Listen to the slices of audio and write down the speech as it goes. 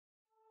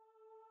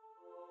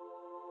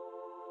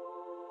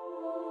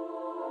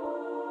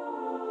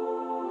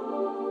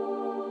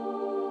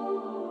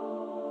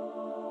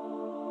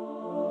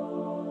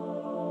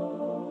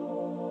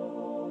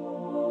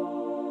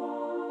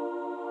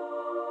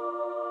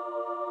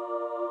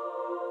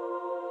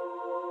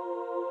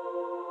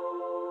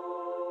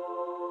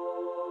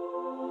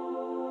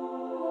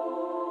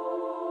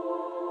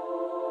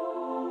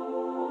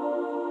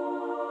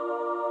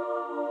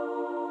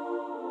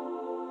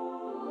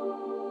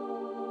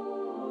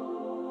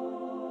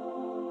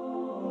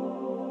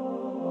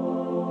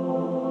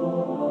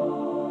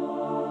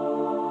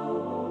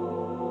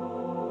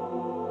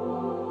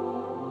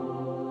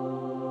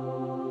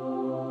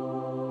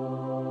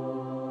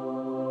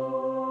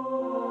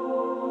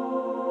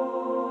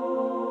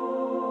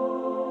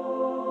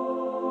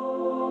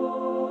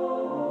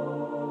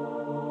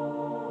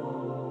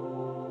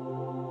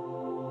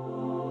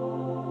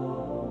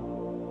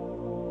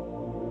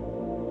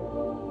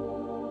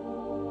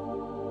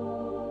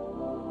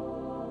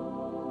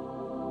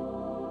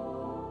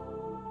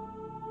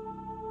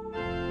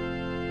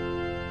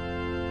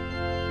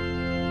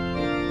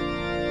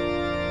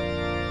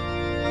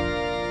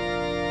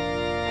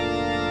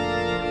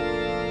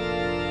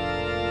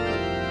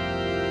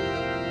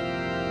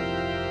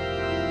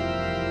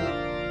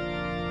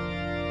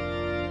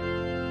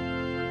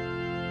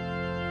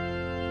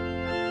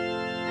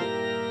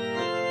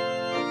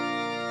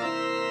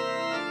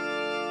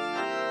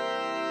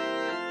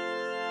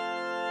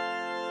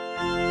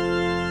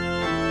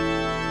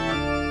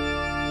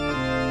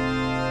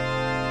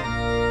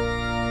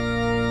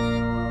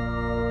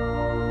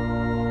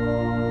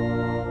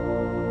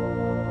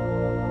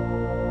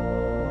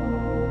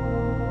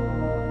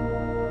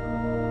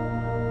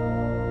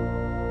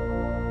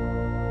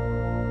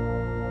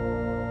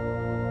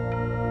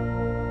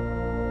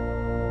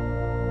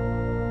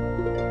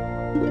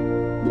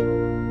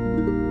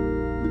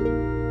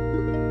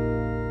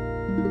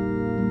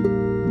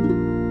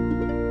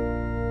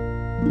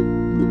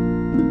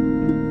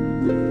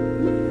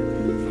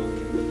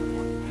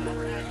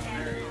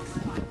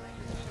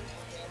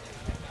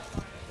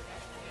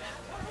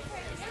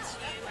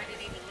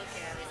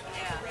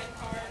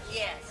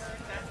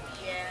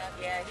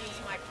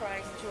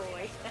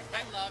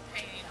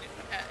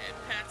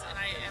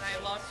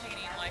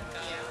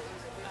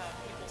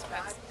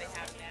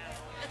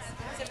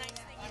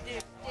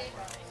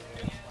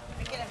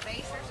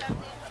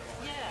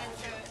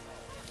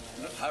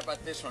How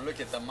about this one?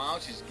 Look at the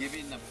mouse is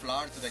giving the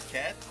flower to the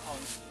cat.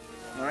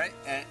 All right,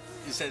 and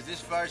he says this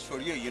flower is for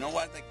you. You know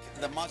what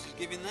the mouse is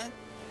giving that?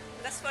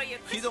 That's for your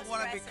Christmas He don't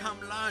want to present. become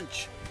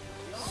lunch.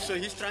 So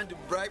he's trying to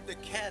bribe the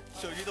cat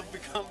so you don't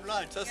become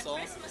lunch, that's all.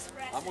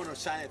 I'm going to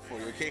sign it for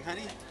you, okay,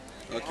 honey?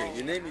 Okay,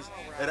 your name is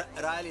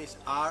Riley, is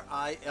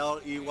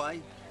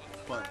R-I-L-E-Y.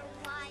 What?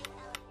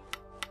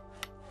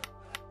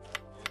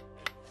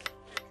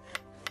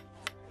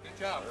 Good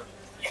job.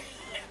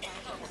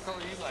 What color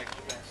do you like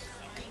the best?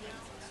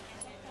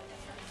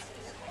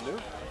 Blue?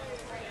 Blue?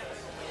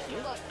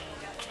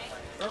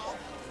 Purple?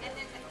 And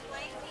then the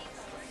clay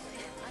piece.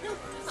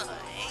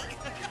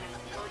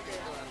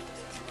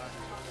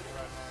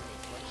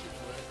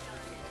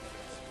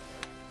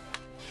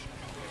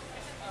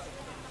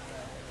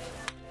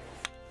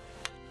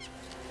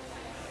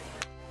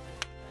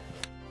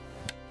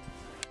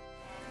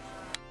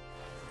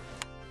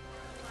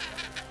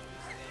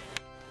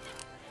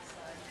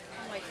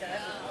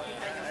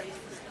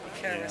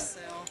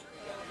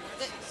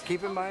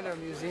 Keep in mind our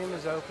museum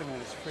is open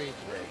and it's free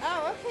today.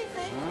 Oh, okay,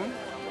 thank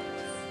you.